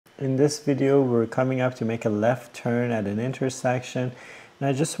In this video, we're coming up to make a left turn at an intersection, and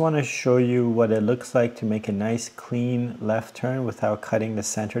I just want to show you what it looks like to make a nice clean left turn without cutting the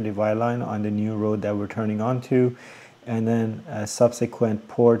center divide line on the new road that we're turning onto, and then a subsequent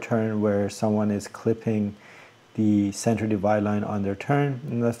poor turn where someone is clipping the center divide line on their turn.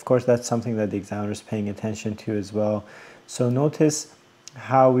 And of course, that's something that the examiner is paying attention to as well. So notice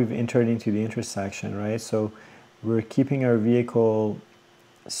how we've entered into the intersection, right? So we're keeping our vehicle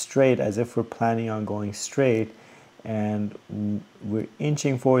straight as if we're planning on going straight, and we're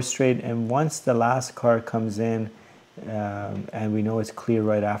inching forward straight, and once the last car comes in and we know it's clear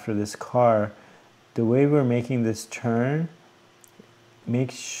right after this car, the way we're making this turn, make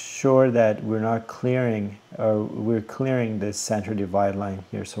sure that we're not clearing, or we're clearing this center divide line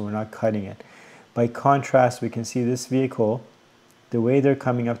here, so we're not cutting it. By contrast, we can see this vehicle, the way they're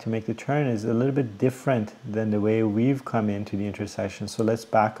coming up to make the turn is a little bit different than the way we've come into the intersection. So let's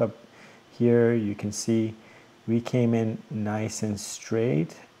back up here. You can see we came in nice and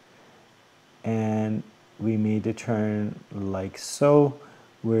straight, and we made the turn like so,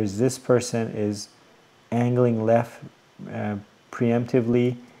 whereas this person is angling left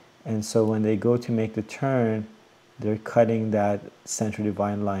preemptively, and so when they go to make the turn, they're cutting that center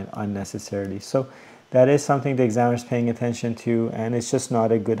divide line unnecessarily. So that is something the examiner is paying attention to, and it's just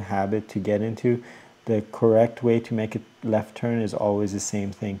not a good habit to get into. The correct way to make a left turn is always the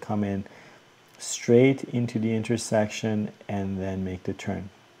same thing. Come in straight into the intersection and then make the turn.